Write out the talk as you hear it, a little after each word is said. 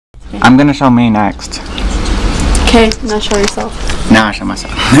I'm gonna show me next. Okay, now show yourself. Now I show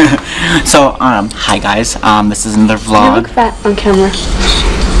myself. So, hi guys. This is another vlog. You look fat on camera.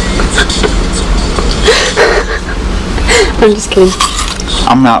 I'm just kidding.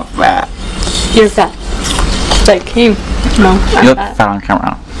 I'm not fat. You're fat. Like him. No, I'm You look fat. fat on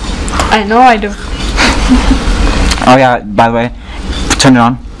camera. I know I do. Oh yeah, by the way, turn it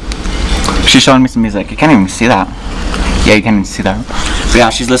on. She's showing me some music. You can't even see that. Yeah, you can't even see that. But yeah,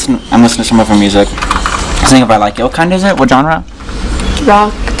 I'm listening to some of her music. Seeing if I like it. What kind is it? What genre?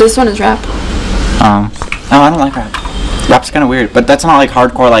 Rock. This one is rap. No, I don't like rap. Rap's kind of weird, but that's not like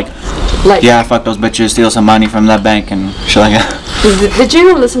hardcore. Like, yeah, fuck those bitches, steal some money from that bank and shit like that. Did you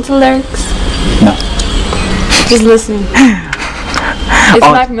even listen to the lyrics? No. Just listening. It's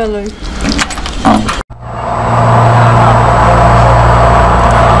Mac Miller.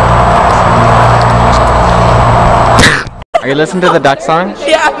 Are you listening to the duck song?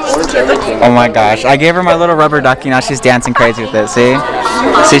 Yeah, I'm listening to it. Oh my gosh. I gave her my little rubber ducky, now she's dancing crazy with it. See?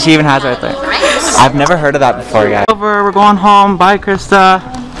 See, she even has it right there. I've never heard of that before, guys. Over, we're going home. Bye, Krista.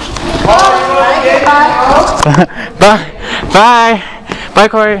 Bye. Bye. Bye,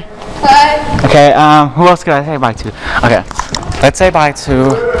 Corey. Bye. Okay, who else could I say bye to? Okay, let's say bye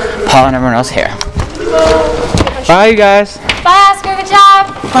to Paul and everyone else here. Bye, you guys. Bye, Oskar. Good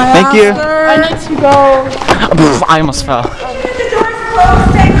job. Bye, Thank you. I need to go. I almost fell.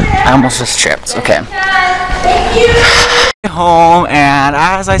 I almost just tripped. Okay. Home, and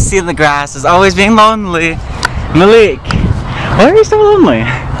as I see the grass is always being lonely. Malik, why are you so lonely?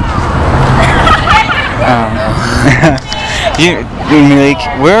 Malik,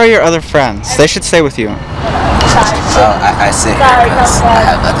 where are your other friends? They should stay with you. I sit here because I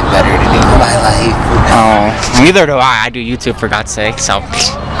have nothing better to do in my life. Oh, neither do I. I do YouTube for God's sake, so.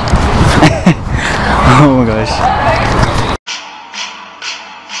 Oh my gosh.